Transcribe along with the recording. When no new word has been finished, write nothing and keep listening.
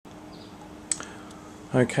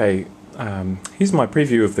Okay, here's my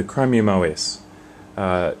preview of the Chromium OS.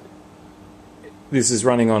 This is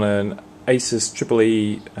running on an asus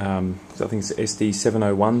EE, I think it's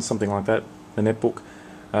SD701, something like that, the netbook.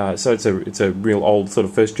 So it's a real old sort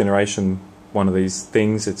of first generation one of these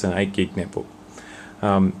things. It's an 8 gig netbook.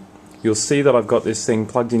 You'll see that I've got this thing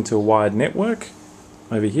plugged into a wired network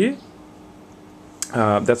over here.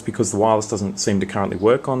 That's because the wireless doesn't seem to currently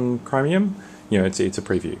work on Chromium. You know, it's a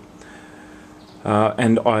preview.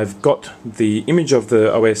 And I've got the image of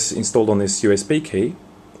the OS installed on this USB key.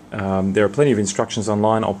 There are plenty of instructions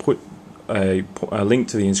online. I'll put a link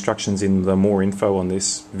to the instructions in the more info on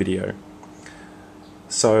this video.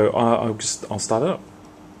 So I'll start it up.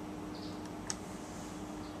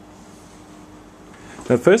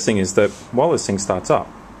 The first thing is that while this thing starts up,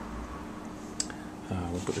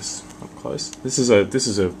 we'll put this up close. This is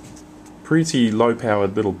a pretty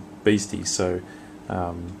low-powered little beastie, so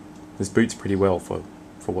this boots pretty well for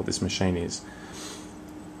what this machine is.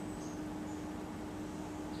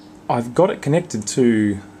 I've got it connected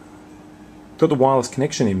to, got the wireless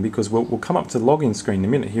connection in because we'll come up to the login screen in a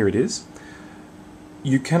minute. Here it is.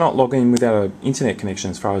 You cannot log in without an internet connection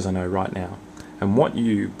as far as I know right now. And what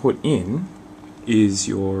you put in is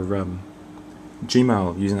your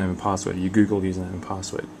Gmail username and password, your Google username and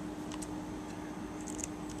password.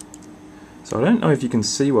 So I don't know if you can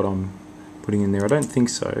see what I'm putting in there. I don't think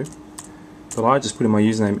so. But I just put in my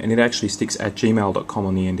username and it actually sticks at gmail.com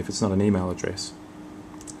on the end if it's not an email address.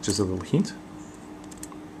 Just a little hint.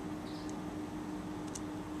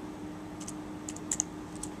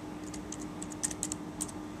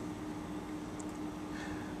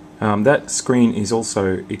 That screen is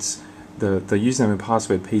also, it's the username and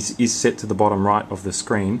password piece is set to the bottom right of the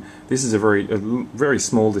screen. This is a very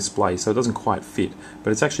small display, so it doesn't quite fit, but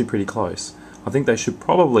it's actually pretty close. I think they should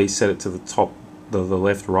probably set it to the top, the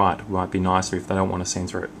left right might be nicer if they don't want to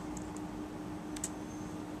censor it.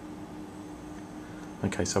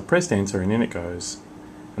 Okay, so I pressed enter and in it goes,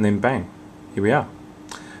 and then bang, here we are.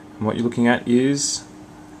 And what you're looking at is,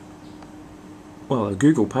 well, a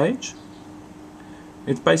Google page.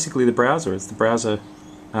 It's basically the browser. It's the browser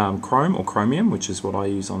Chrome or Chromium, which is what I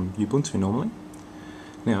use on Ubuntu normally.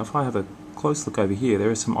 Now, if I have a close look over here, there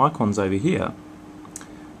are some icons over here,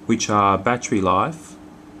 which are battery life.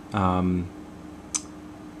 That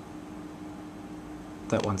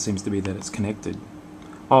one seems to be that it's connected.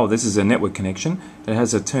 Oh, this is a network connection. It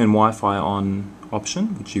has a turn Wi-Fi on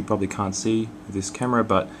option, which you probably can't see with this camera,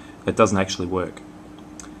 but it doesn't actually work.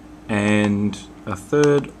 And a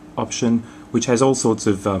third option, which has all sorts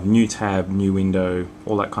of new tab, new window,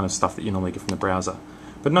 all that kind of stuff that you normally get from the browser.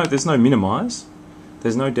 But no, there's no minimize.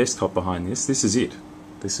 There's no desktop behind this. This is it.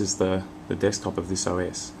 This is the desktop of this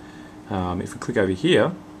OS. If we click over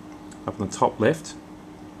here, up on the top left,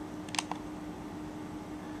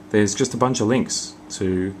 there's just a bunch of links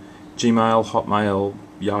to Gmail, Hotmail,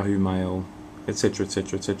 Yahoo Mail, etc,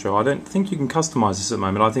 etc, etc. I don't think you can customize this at the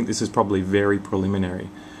moment. I think this is probably very preliminary.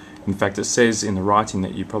 In fact, it says in the writing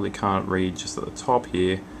that you probably can't read just at the top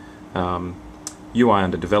here, UI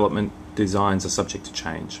under development, designs are subject to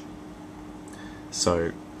change.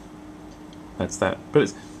 So that's that. But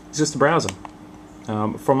it's just a browser.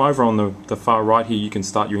 From over on the far right here, you can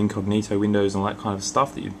start your incognito windows and all that kind of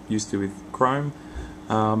stuff that you're used to with Chrome.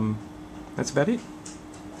 That's about it.